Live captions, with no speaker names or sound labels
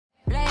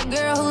that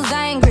girl who's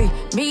angry.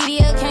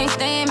 Media can't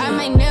stand me. I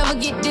may never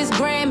get this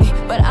Grammy,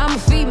 but I'ma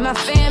feed my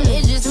family.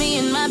 It's just me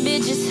and my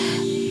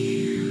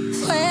bitches.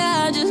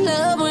 Swear I just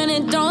love when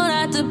it don't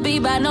have to be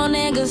by no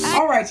niggas.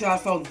 Alright, y'all,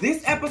 so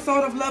this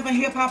episode of Love and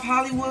Hip Hop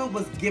Hollywood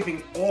was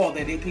giving all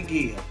that it could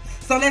give.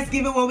 So let's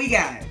give it what we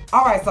got.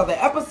 Alright, so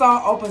the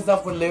episode opens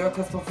up with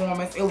Lyrica's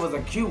performance. It was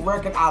a cute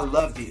record. I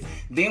loved it.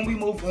 Then we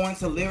move on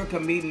to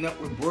Lyrica meeting up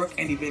with Brooke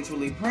and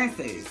eventually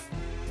Princess.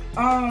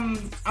 I'm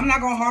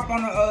not gonna harp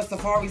on the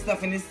Safari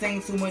stuff in this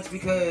scene too much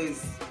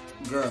because,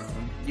 girl,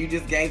 you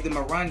just gave them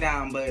a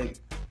rundown, but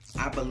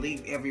I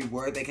believe every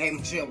word that K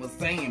Michelle was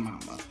saying,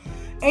 mama.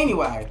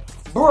 Anyway,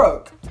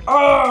 Brooke,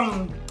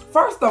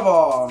 first of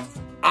all,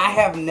 I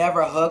have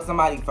never hugged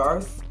somebody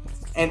first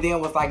and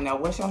then was like, now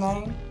what's your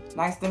name?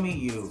 Nice to meet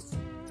you.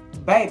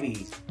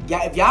 Baby,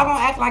 if y'all gonna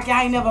act like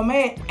y'all ain't never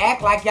met,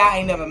 act like y'all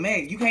ain't never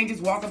met. You can't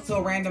just walk up to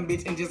a random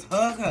bitch and just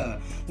hug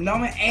her. No,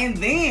 and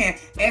then,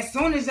 as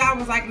soon as y'all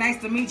was like,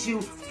 nice to meet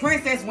you,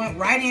 Princess went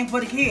right in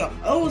for the kill.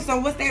 Oh, so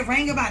what's that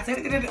ring about?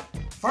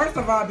 First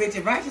of all, bitch,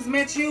 if I just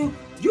met you,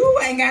 you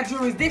ain't got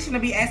jurisdiction to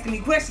be asking me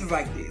questions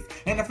like this.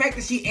 And the fact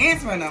that she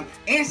answering them,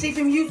 and she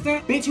from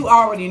Houston, bitch, you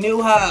already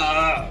knew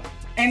her.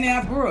 And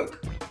now,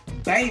 Brooke,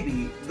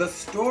 baby, the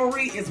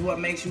story is what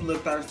makes you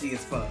look thirsty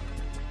as fuck.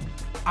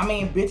 I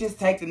mean, bitches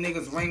take the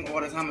nigga's ring all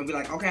the time and be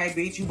like, okay,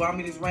 bitch, you bought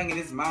me this ring and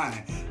it's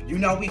mine. You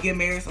know we get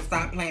married, so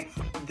stop playing.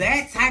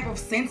 That type of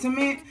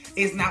sentiment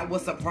is not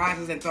what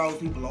surprises and throws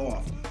people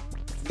off.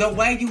 The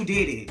way you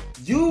did it.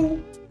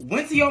 You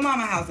went to your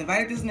mama's house,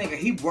 invited this nigga.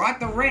 He brought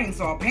the ring,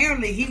 so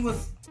apparently he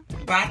was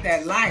about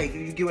that life,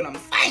 if you get what I'm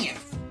saying.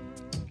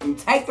 You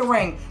take the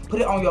ring, put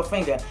it on your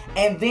finger,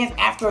 and then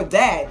after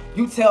that,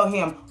 you tell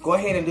him, go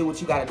ahead and do what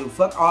you gotta do.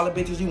 Fuck all the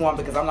bitches you want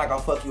because I'm not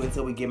gonna fuck you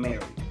until we get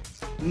married.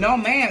 No,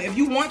 ma'am. If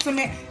you want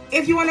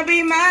to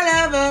be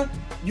my lover,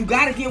 you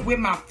gotta get with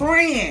my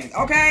friend,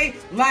 okay?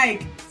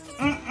 Like,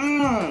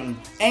 And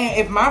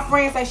if my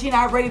friend say she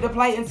not ready to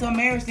play until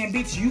marriage, then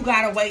bitch, you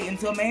gotta wait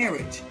until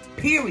marriage.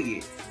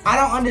 Period. I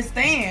don't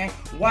understand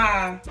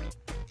why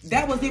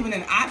that was even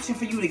an option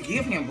for you to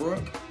give him,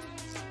 Brooke.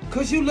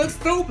 Cause you look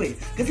stupid.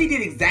 Cause he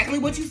did exactly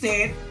what you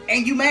said,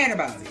 and you mad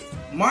about it.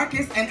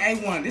 Marcus and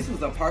A1, this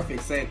was a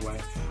perfect segue.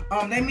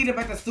 They meet up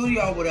at the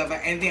studio or whatever,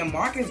 and then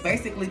Marcus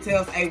basically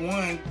tells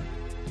A1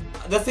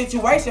 the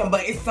situation,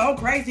 but it's so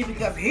crazy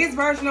because his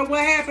version of what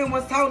happened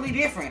was totally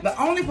different. The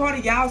only part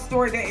of y'all's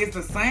story that is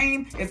the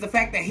same is the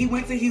fact that he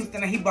went to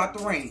Houston and he bought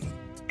the ring.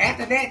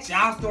 After that,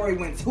 y'all's story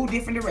went two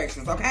different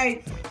directions,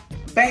 okay?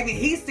 Baby,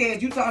 he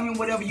said you told him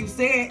whatever you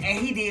said, and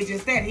he did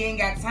just that. He ain't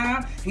got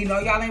time. He know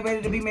y'all ain't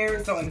ready to be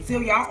married, so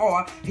until y'all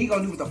are, he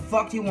gonna do what the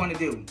fuck he wanna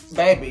do.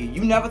 Baby,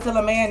 you never tell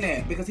a man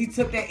that, because he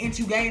took that inch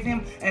you gave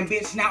him, and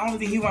bitch, not only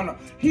did he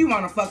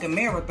run a fucking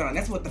marathon.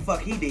 That's what the fuck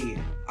he did.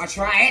 A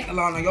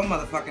triathlon on your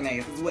motherfucking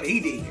ass is what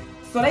he did.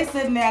 So they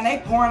sitting there and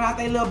they pouring out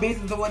their little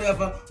business or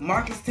whatever.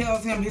 Marcus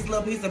tells him his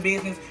little piece of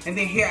business, and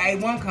then here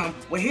A1 come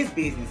with his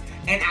business.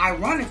 And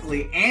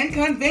ironically and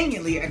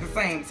conveniently at the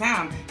same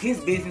time, his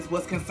business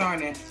was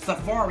concerning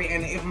Safari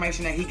and the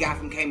information that he got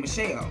from K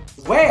Michelle.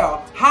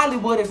 Well,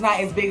 Hollywood is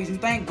not as big as you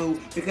think, boo,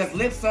 because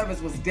lip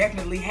service was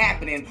definitely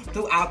happening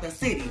throughout the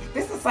city.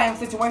 This is the same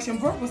situation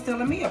Brooke was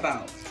telling me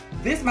about.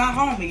 This my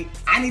homie,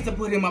 I need to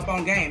put him up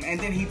on game, and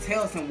then he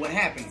tells him what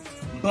happened.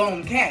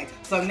 Boom, cat.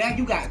 So now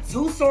you got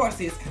two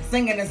sources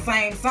singing the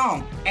same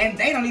song, and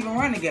they don't even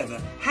run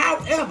together.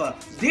 However,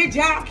 did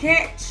y'all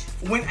catch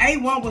when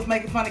A1 was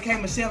making fun of K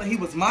Michelle and he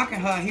was mocking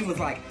her and he was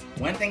like,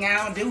 one thing I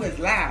don't do is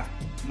lie.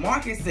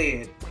 Marcus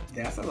said,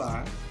 that's a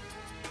lie.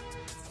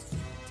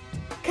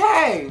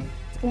 K,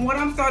 from what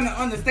I'm starting to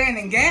understand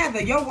and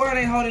gather, your word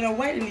ain't holding no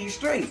weight in these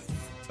streets.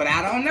 But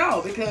I don't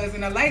know, because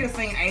in a later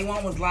scene,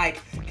 A1 was like,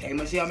 K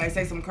Michelle may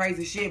say some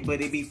crazy shit,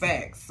 but it be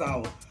facts.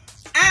 So,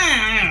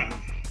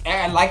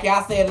 and like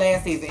y'all said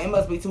last season, it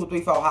must be 2,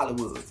 3, 4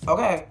 Hollywoods,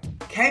 okay?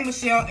 K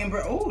Michelle and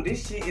ooh,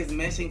 this shit is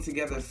meshing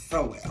together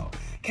so well.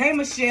 K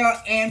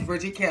Michelle and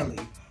Bridget Kelly.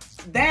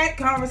 That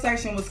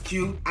conversation was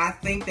cute. I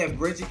think that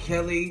Bridget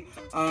Kelly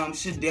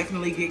should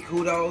definitely get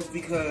kudos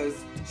because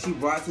she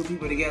brought two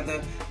people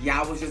together.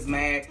 Y'all was just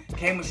mad.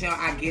 K Michelle,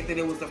 I get that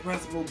it was the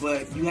principal,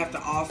 but you have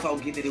to also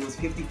get that it was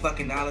 $50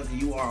 fucking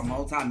and you are a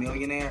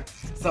multi-millionaire.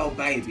 So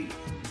baby,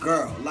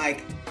 girl,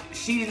 like,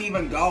 she didn't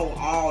even go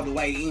all the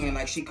way in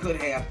like she could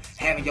have,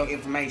 having your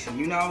information,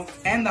 you know?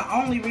 And the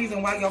only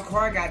reason why your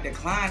car got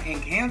declined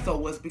and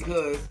canceled was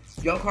because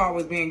your car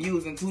was being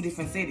used in 2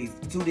 different cities,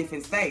 2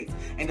 different states.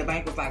 And the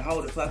bank was like,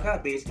 hold the fuck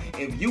up, bitch.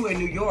 If you in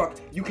New York,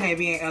 you can't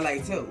be in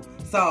LA too.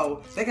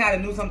 So they kind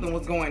of knew something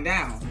was going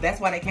down. That's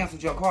why they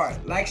canceled your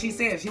card. Like she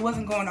said, she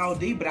wasn't going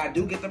OD, but I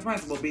do get the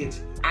principle, bitch.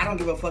 I don't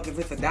give a fuck if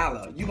it's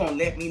 $1. You gonna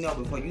let me know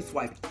before you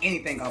swipe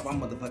anything off my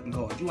motherfucking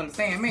card. You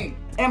understand me?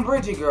 And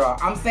Bridget, girl,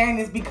 I'm saying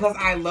this because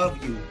I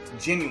love you,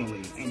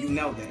 genuinely, and you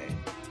know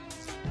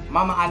that.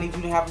 Mama, I need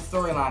you to have a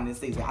storyline this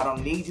season. I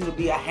don't need you to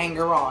be a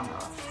hanger on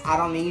her. I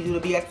don't need you to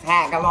be a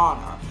tag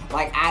along her.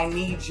 Like, I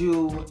need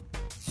you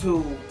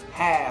to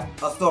have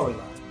a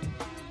storyline.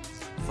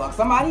 Fuck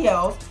somebody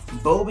else,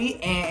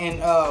 Booby and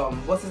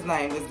what's his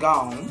name is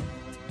gone.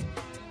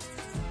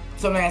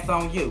 So that's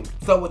on you.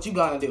 So what you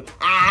gonna do?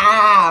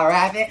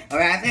 Rap it.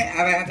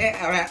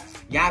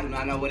 Y'all do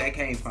not know where that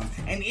came from.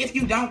 And if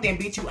you don't, then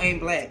bitch, you ain't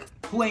black.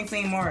 Who ain't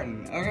seen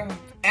Martin? Okay.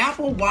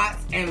 Apple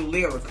Watts and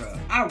Lyrica.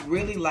 I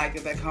really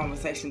like that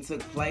conversation took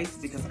place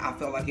because I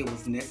felt like it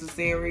was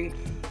necessary.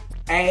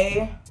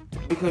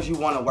 Because you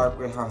want to work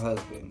with her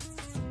husband.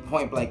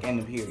 Point blank, end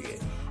of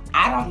period.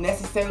 I don't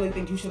necessarily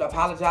think you should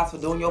apologize for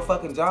doing your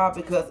fucking job,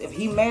 because if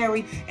he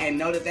married and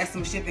know that that's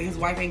some shit that his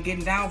wife ain't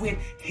getting down with,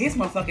 his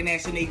motherfucking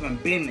ass shouldn't even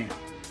been there.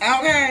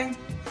 Okay?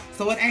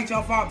 So it ain't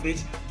your fault,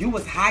 bitch. You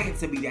was hired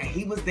to be there.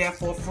 He was there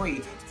for free,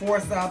 for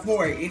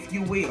support, if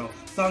you will.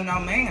 So no,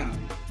 ma'am.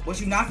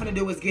 What you not gonna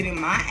do is get in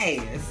my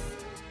ass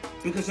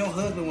because your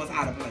husband was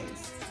out of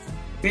place.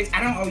 Bitch,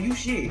 I don't owe you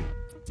shit.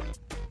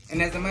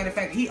 And as a matter of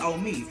fact, he owe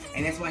me.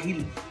 And that's why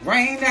he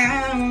rained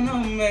down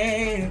on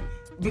me.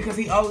 Because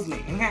he owes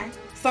me, okay?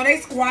 So they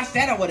squashed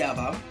that or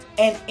whatever.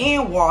 And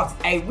in walks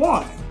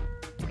A1.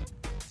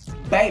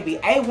 Baby,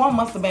 A1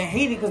 must have been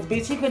heated because,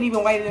 bitch, he couldn't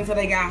even wait until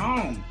they got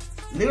home.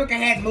 Lyrica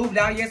hadn't moved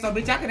out yet, so,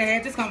 bitch, I could have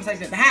had this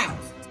conversation at the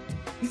house.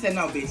 He said,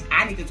 no, bitch,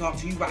 I need to talk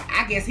to you right.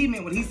 I guess he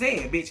meant what he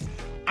said, bitch.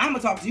 I'm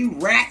going to talk to you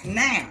right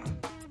now.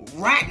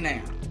 Right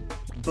now.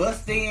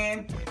 Busts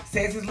in,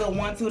 says his little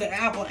 1-2 to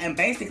Apple, and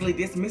basically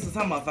dismisses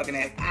her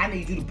motherfucking ass. I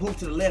need you to poof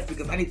to the left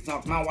because I need to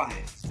talk to my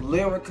wife.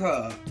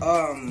 Lyrica,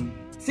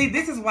 see,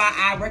 this is why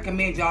I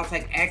recommend y'all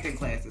take acting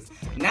classes.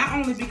 Not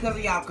only because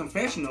of y'all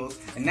confessionals,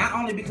 and not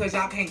only because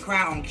y'all can't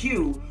cry on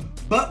cue,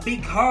 but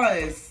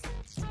because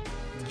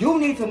you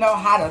need to know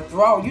how to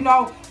throw. You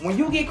know, when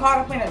you get caught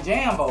up in a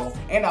jambo,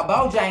 in a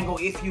bojangle,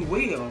 if you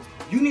will,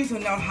 you need to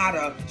know how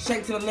to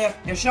shake to the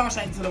left and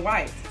shake to the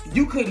right.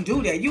 You couldn't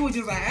do that. You were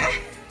just like, ah.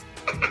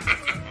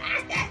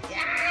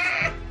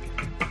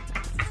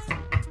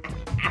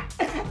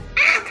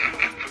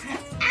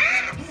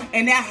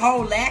 And that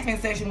whole laughing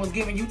session was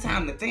giving you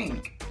time to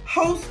think.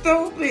 How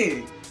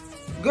stupid.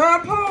 Girl,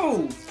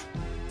 poof.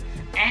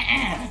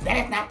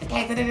 That is not the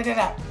case.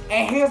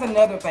 And here's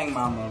another thing,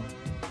 mama.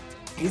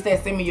 He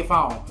said, send me your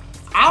phone.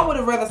 I would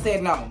have rather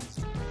said no.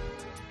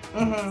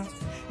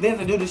 Than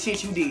to do the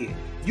shit you did.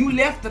 You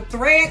left the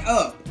thread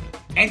up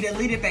and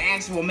deleted the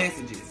actual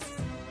messages.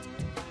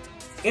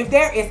 If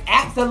there is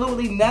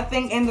absolutely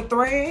nothing in the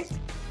thread,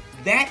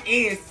 that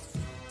is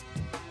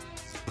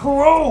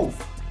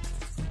proof.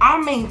 I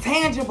mean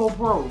tangible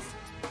proof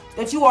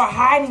that you are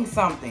hiding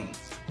something.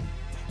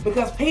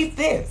 Because peep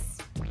this.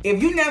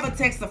 If you never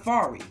text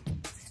Safari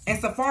and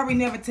Safari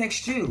never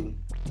texts you,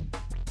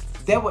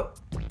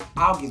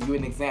 I'll give you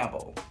an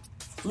example.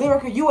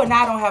 Lyrica, you and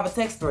I don't have a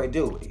text thread,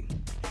 do we?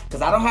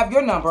 Because I don't have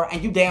your number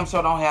and you damn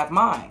sure don't have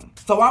mine.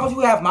 So why would you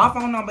have my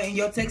phone number in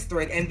your text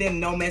thread and then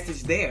no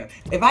message there?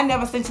 If I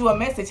never sent you a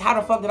message, how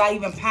the fuck did I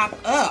even pop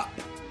up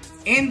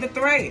in the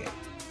thread?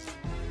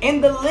 In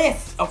the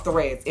list of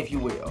threads, if you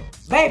will.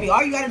 Baby,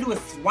 all you gotta do is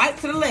swipe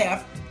to the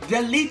left,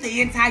 delete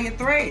the entire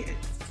thread.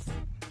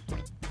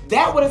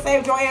 That would have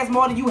saved your ass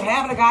more than you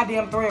having a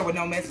goddamn thread with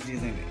no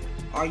messages in it.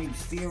 Are you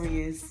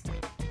serious?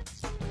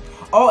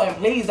 Oh, and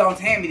please don't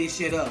tear me this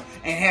shit up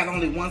and have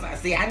only one side.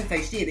 See, I didn't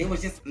say shit. It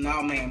was just,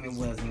 no, ma'am, it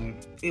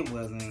wasn't. It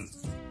wasn't.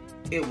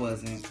 It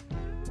wasn't.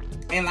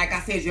 And like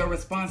I said, your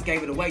response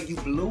gave it away. You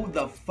blew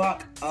the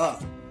fuck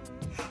up.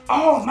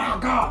 Oh my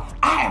God,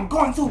 I am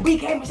going to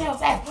BK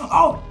Michelle's ass.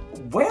 Oh,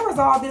 where is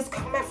all this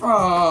coming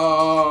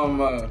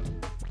from?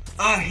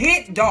 A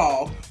hit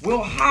dog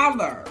will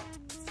holler.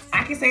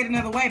 I can say it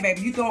another way,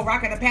 baby. You throw a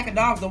rock at a pack of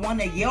dogs, the one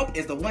that yelped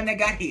is the one that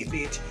got hit,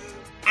 bitch.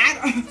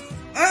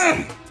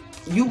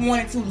 You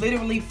wanted to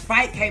literally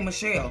fight K.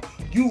 Michelle.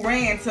 You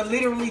ran to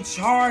literally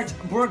charge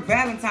Brooke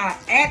Valentine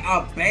at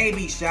a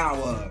baby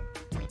shower.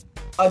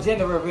 A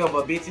gender reveal,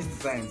 but bitch, it's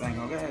the same thing,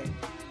 okay?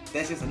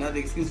 That's just another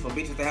excuse for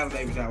bitches to have a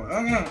baby shower.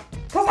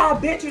 Cause I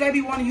bet you they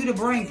be wanting you to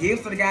bring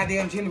gifts to the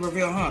goddamn gender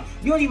reveal, huh?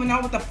 You don't even know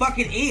what the fuck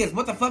it is.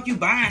 What the fuck you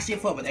buying shit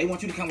for? But they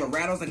want you to come with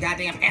rattles and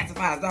goddamn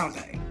pacifiers, don't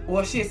they?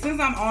 Well, shit, since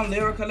I'm on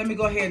Lyrica, let me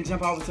go ahead and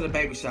jump over to the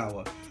baby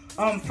shower.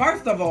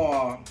 First of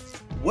all,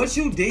 what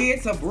you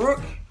did to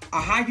Brooke, or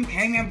how you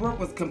came at Brooke,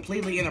 was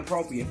completely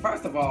inappropriate.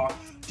 First of all,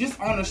 just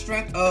on the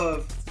strength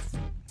of,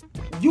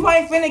 you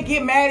ain't finna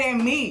get mad at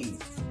me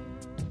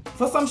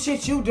for some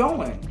shit you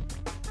doing.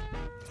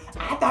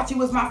 I thought you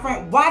was my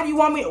friend. Why do you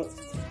want me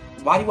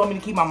to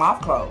keep my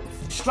mouth closed?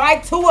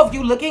 Strike 2 of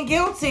you looking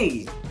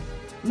guilty.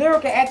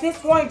 Lyrica, at this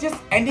point,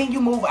 and then you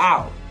move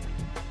out.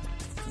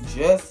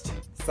 Just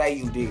say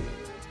you did.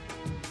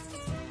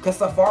 Cause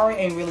Safari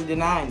ain't really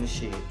denying the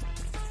shit.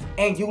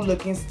 And you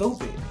looking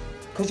stupid.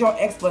 Cause your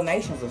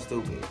explanations are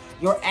stupid.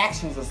 Your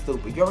actions are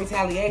stupid. Your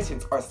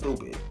retaliations are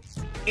stupid.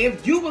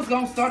 If you was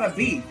gonna start a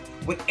beef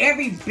with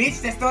every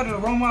bitch that started a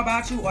rumor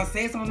about you or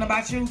said something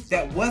about you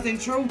that wasn't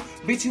true,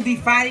 bitch, you be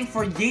fighting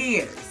for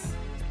years.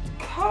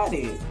 Cut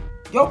it.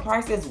 Your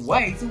price is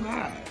way too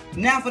high.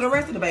 Now for the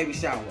rest of the baby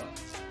shower.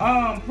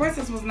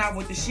 Princess was not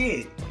with the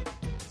shit.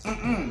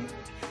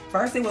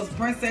 First it was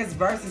Princess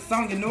versus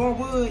Sonya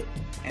Norwood,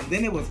 and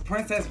then it was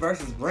Princess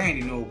versus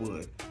Brandy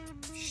Norwood.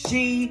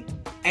 she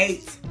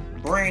ate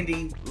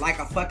Brandy like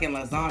a fucking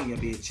lasagna,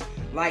 bitch.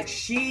 Like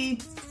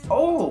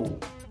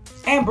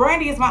and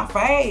Brandy is my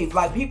fave.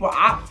 Like people,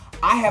 I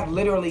have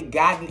literally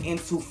gotten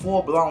into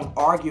full-blown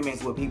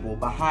arguments with people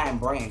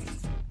behind Brandy.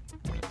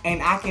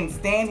 And I can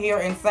stand here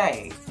and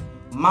say,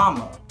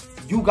 mama,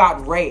 you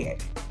got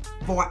red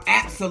for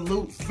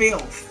absolute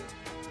filth.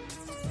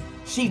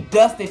 She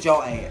dusted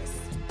your ass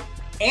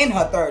in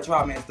her third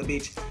trimester,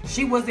 bitch.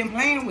 She wasn't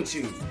playing with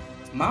you.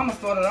 Mama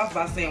started off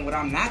by saying, what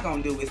I'm not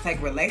gonna do is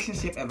take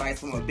relationship advice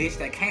from a bitch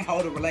that can't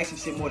hold a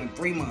relationship more than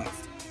 3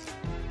 months.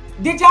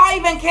 Did y'all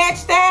even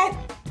catch that?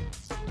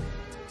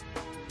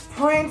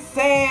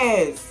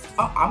 Princess.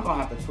 Oh, I'm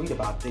gonna have to tweet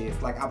about this,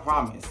 like I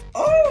promise.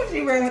 Oh, she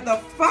read the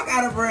fuck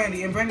out of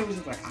Brandy. And Brandy was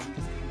just like, I'm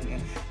just coming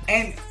in.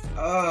 And,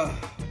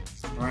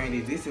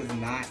 Brandy, this is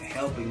not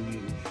helping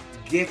you,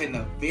 given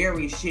the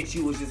very shit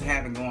you was just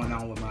having going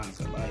on with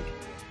Monica. Like,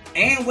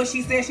 and what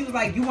she said, she was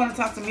like, you want to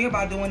talk to me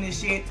about doing this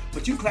shit,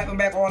 but you clapping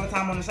back all the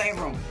time on the Shade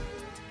Room.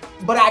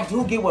 But I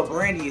do get what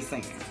Brandy is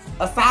saying.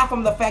 Aside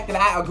from the fact that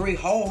I agree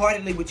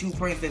wholeheartedly with you,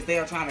 Princess, they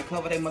are trying to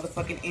cover their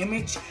motherfucking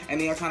image and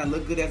they are trying to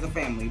look good as a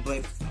family.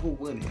 But who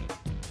wouldn't?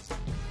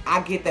 I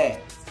get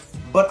that.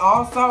 But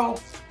also,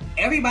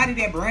 everybody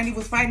that Brandy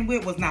was fighting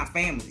with was not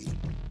family.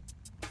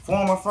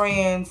 Former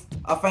friends,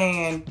 a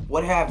fan,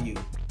 what have you.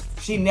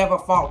 She never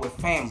fought with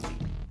family.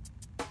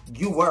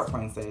 You were,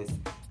 Princess.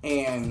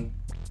 And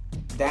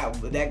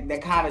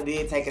that kind of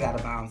did take it out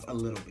of bounds a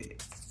little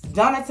bit.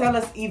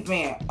 Donatella's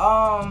event.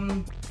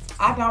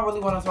 I don't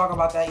really want to talk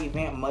about that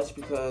event much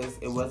because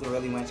it wasn't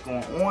really much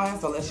going on.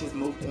 So let's just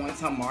move on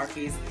to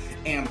Marcus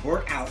and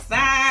Brooke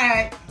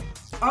outside.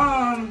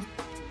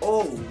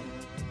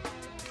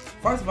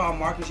 First of all,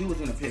 Marcus, you was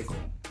in a pickle.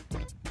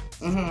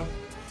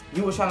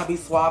 You was trying to be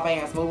suave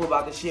and smooth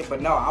about the shit,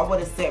 but no, I would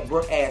have set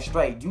Brooke ass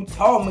straight. You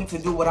told me to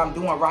do what I'm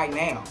doing right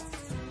now.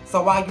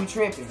 So why you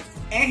tripping?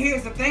 And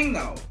here's the thing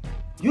though.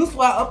 You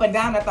swear up and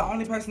down that the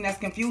only person that's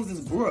confused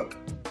is Brooke.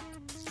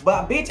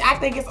 But bitch, I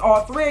think it's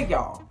all three of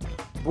y'all.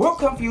 Brooke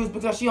confused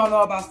because she don't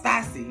know about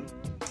Stassi.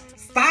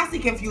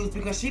 Stassi confused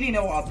because she didn't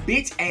know a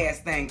bitch ass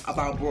thing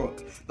about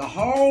Brooke. The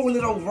whole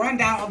little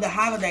rundown of the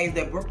holidays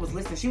that Brooke was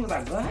listening, she was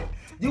like, what?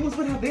 You was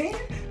with her then?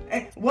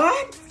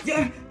 What?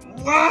 Yeah,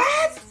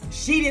 what?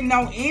 She didn't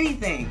know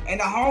anything. And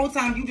the whole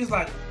time you just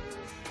like,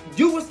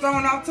 you was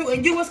thrown off too.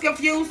 And you was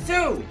confused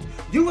too.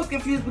 You was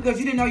confused because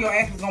you didn't know your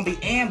ass was going to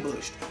be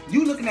ambushed.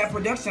 You looking at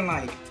production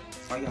like,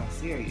 are y'all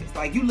serious?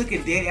 Like, you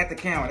looking dead at the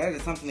camera. That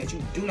is something that you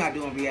do not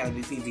do on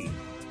reality TV.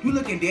 You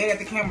looking dead at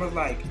the camera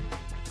like,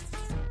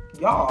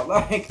 y'all,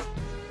 like,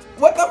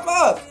 what the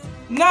fuck?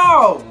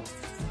 No.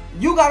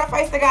 You gotta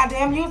face the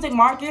goddamn music,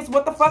 Marcus.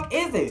 What the fuck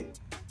is it?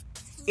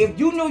 If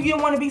you knew you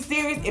didn't want to be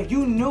serious, if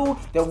you knew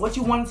that what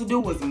you wanted to do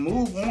was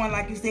move on,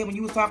 like you said when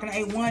you was talking to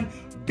A1,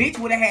 bitch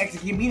would have had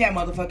to give me that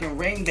motherfucking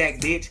ring back,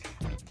 bitch.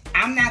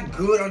 I'm not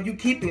good on you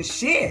keeping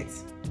shit.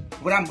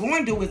 What I'm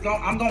going to do is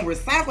I'm going to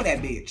recycle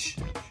that bitch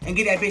and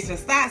get that bitch to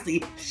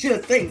Stassi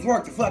should things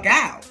work the fuck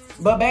out.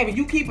 But baby,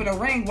 you keeping a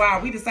ring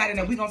while we deciding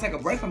that we going to take a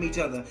break from each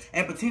other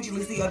and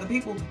potentially see other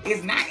people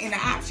is not in the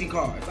option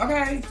cards,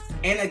 okay?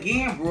 And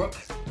again, Brooke,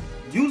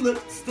 you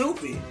look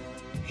stupid.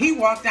 He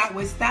walked out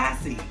with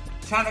Stassi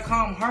trying to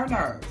calm her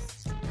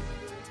nerves.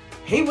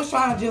 He was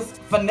trying to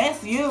just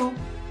finesse you.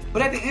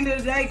 But at the end of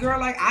the day, girl,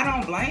 like, I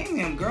don't blame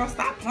him. Girl,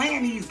 stop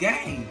playing these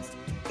games.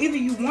 Either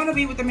you want to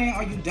be with the man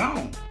or you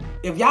don't.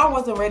 If y'all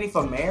wasn't ready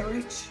for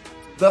marriage,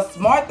 the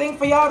smart thing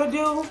for y'all to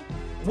do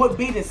would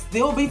be to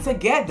still be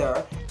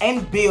together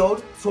and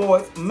build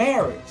towards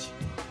marriage.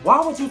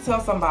 Why would you tell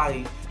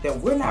somebody that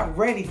we're not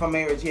ready for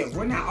marriage yet?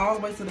 We're not all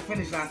the way to the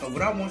finish line, so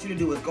what I want you to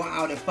do is go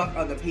out and fuck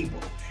other people.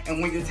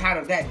 And when you're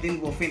tired of that,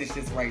 then we'll finish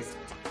this race.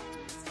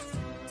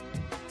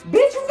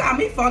 Bitch, you got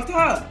me fucked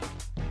up.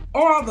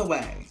 All the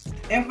way.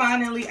 And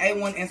finally,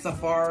 A1 and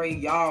Safari.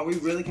 Y'all, we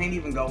really can't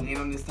even go in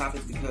on this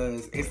topic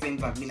because it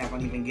seems like we're not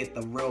going to even get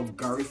the real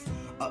girth.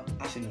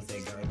 I shouldn't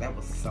say girth. That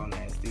was so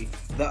nasty.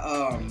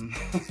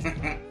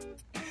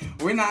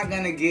 We're not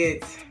going to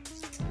get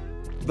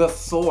the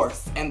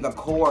source and the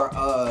core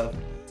of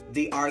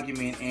the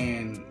argument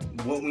and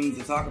what we need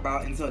to talk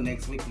about until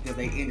next week because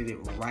they ended it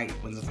right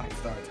when the fight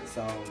started.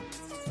 So,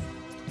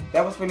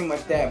 that was pretty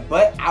much that.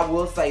 But I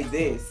will say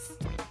this.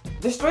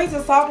 The streets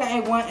is talking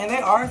A1 and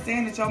they are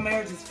saying that your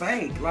marriage is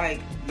fake.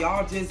 Like,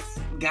 y'all just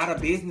got a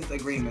business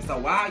agreement. So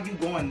why are you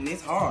going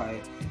this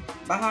hard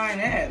behind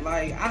that?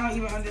 Like, I don't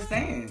even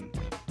understand.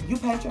 You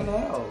paint your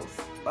nails.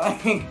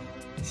 Like,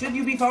 should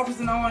you be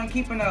focusing on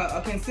keeping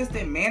a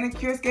consistent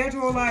manicure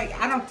schedule? Like,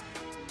 I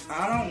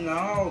don't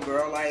know,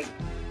 girl. Like,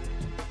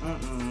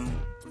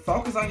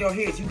 focus on your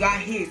hits. You got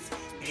hits.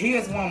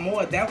 Here's one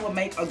more. That would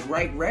make a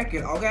great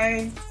record,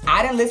 okay?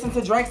 I didn't listen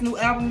to Drake's new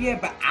album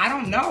yet, but I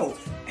don't know.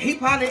 He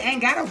probably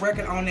ain't got a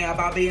record on there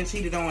about being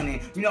cheated on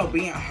and, you know,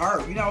 being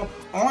hurt. You know,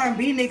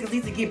 R&B niggas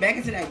need to get back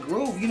into that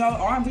groove. You know,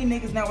 R&B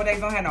niggas nowadays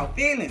don't have no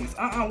feelings.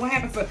 What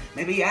happened to,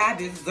 maybe I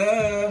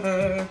deserve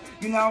her.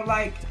 You know,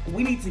 like,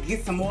 we need to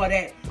get some more of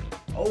that,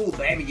 oh,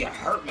 baby, you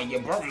hurt me, you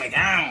broke me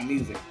down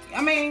music.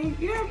 I mean,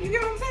 you know, you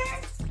get what I'm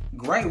saying?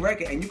 great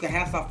record, and you can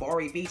have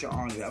Safari feature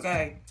on it,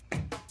 okay?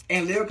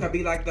 And Lyrica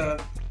be like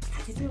the,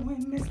 how you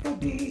doing, Mr.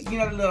 B? You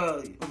know, the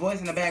little voice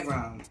in the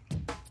background.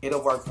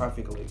 It'll work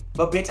perfectly.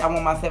 But bitch, I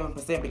want my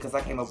 7% because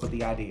I came up with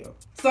the idea.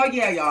 So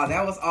yeah, y'all,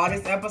 that was all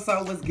this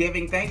episode was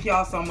giving. Thank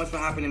y'all so much for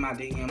hopping in my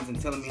DMs and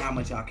telling me how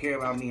much y'all care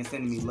about me and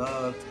sending me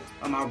love.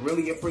 I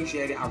really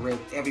appreciate it. I read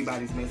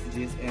everybody's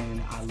messages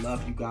and I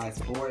love you guys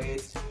for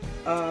it.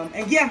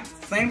 And yeah,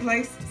 same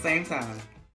place, same time.